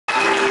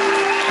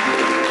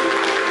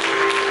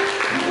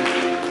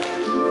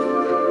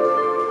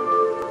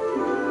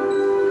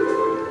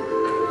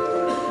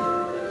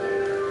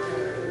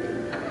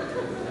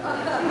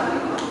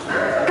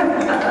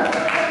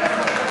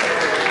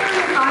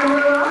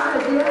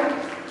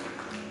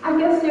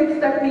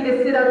expect me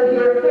to sit up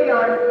here, hey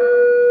Art,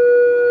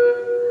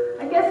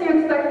 I guess you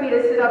expect me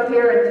to sit up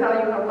here and tell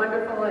you how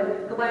wonderful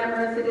and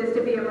glamorous it is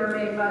to be a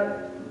mermaid,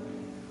 but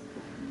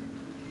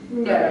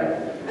no.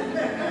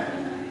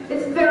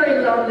 It's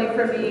very lonely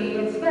for me,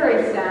 it's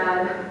very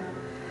sad,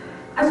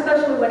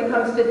 especially when it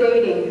comes to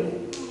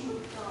dating.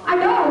 I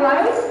know,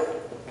 right?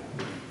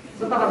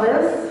 With all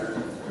this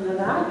and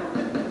that.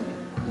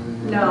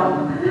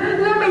 No,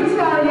 let me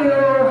tell you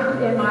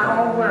in my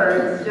own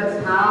words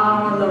just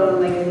how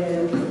lonely it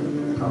is.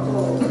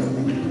 Oh.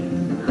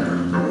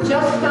 I'm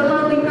just a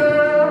lonely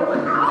girl.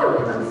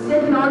 Ow! I'm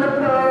sitting on a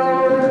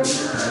pole.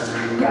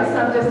 Guess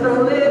I'm just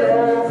a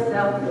little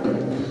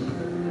selfish.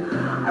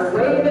 I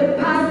wave at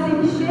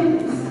passing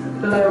ships,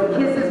 blow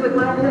kisses with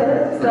my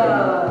lips.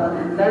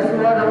 There's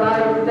more to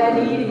life than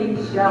eating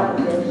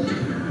shellfish.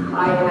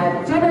 I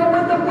had dinner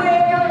with a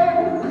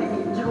whale,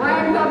 and he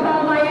drank up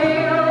all my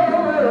ale.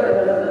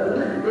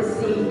 The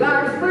sea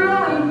got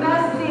really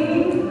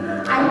messy.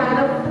 I had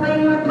a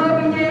fling with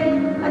Moby Dick,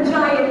 a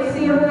giant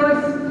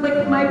seahorse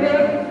licked my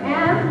beak,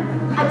 and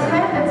a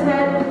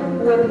tete-a-tete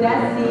with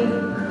Nessie.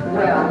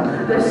 Well,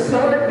 the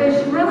swordfish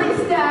really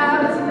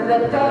stabbed, and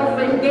the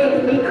dolphin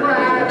gave me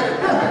crab.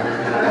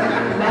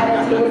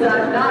 Manatees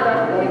are not a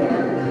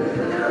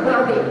fan.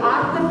 Well, the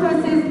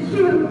octopus is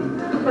cute,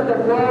 but the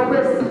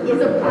walrus is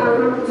a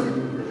brute.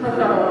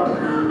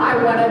 I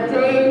want to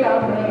date a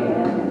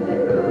man,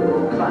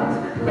 but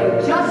they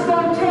just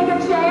won't take a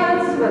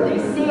chance when they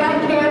see I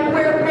can't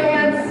wear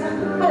pants.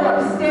 Oh,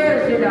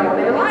 upstairs, you know,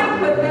 they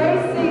like what they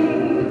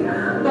see,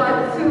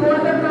 but to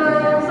other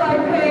girls I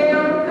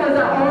pale, 'cause I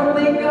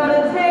only got a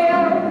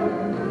tail.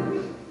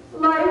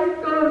 Life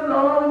goes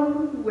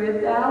on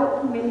without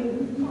me.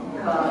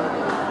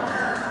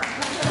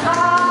 I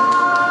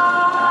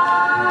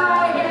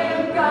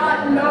ain't got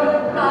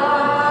nobody.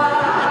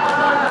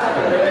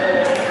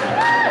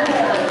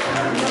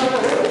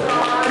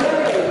 Nobody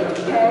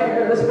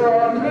cares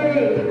for me.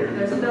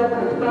 There's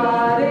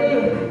nobody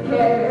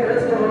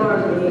cares for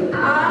me.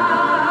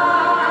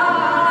 I'm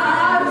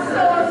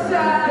so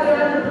sad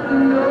and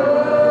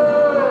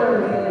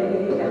lonely.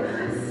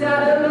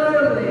 Sad and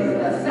lonely.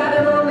 Sad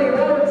and lonely.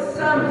 Won't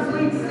some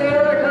sweet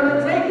sailor come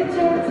and take a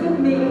chance with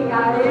me? I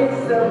ain't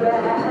so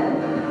bad.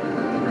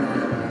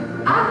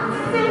 I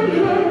sing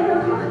him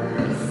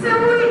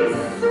sweet,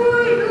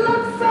 sweet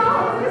love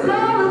songs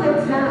all of the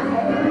time.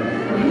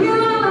 And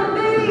he'll never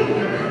be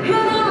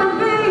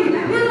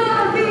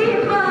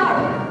my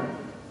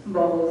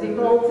Bolsy,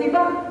 bolsy,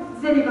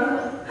 zitty,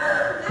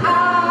 I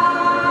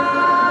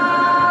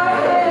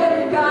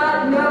ain't got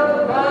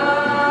nobody,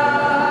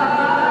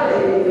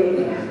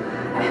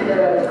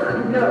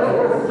 and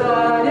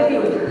nobody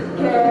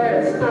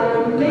cares for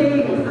me.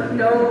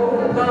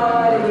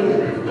 Nobody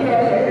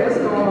cares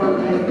for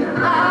me.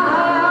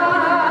 I'm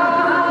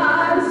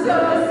so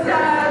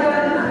sad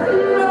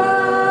and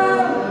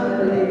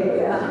lonely.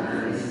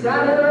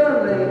 Sad and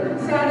lonely.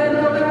 Sad and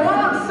lonely.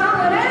 Won't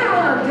someone,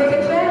 anyone, take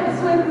a chance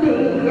with me?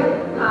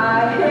 I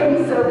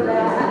ain't so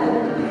bad.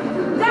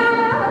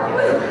 Now,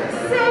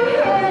 sing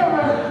him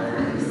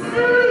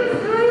sweet,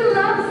 sweet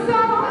love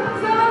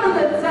songs all of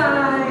the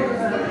time.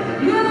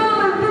 He'll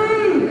only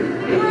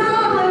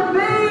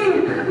be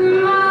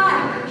my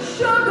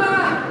sugar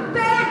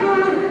baby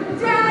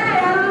daddy.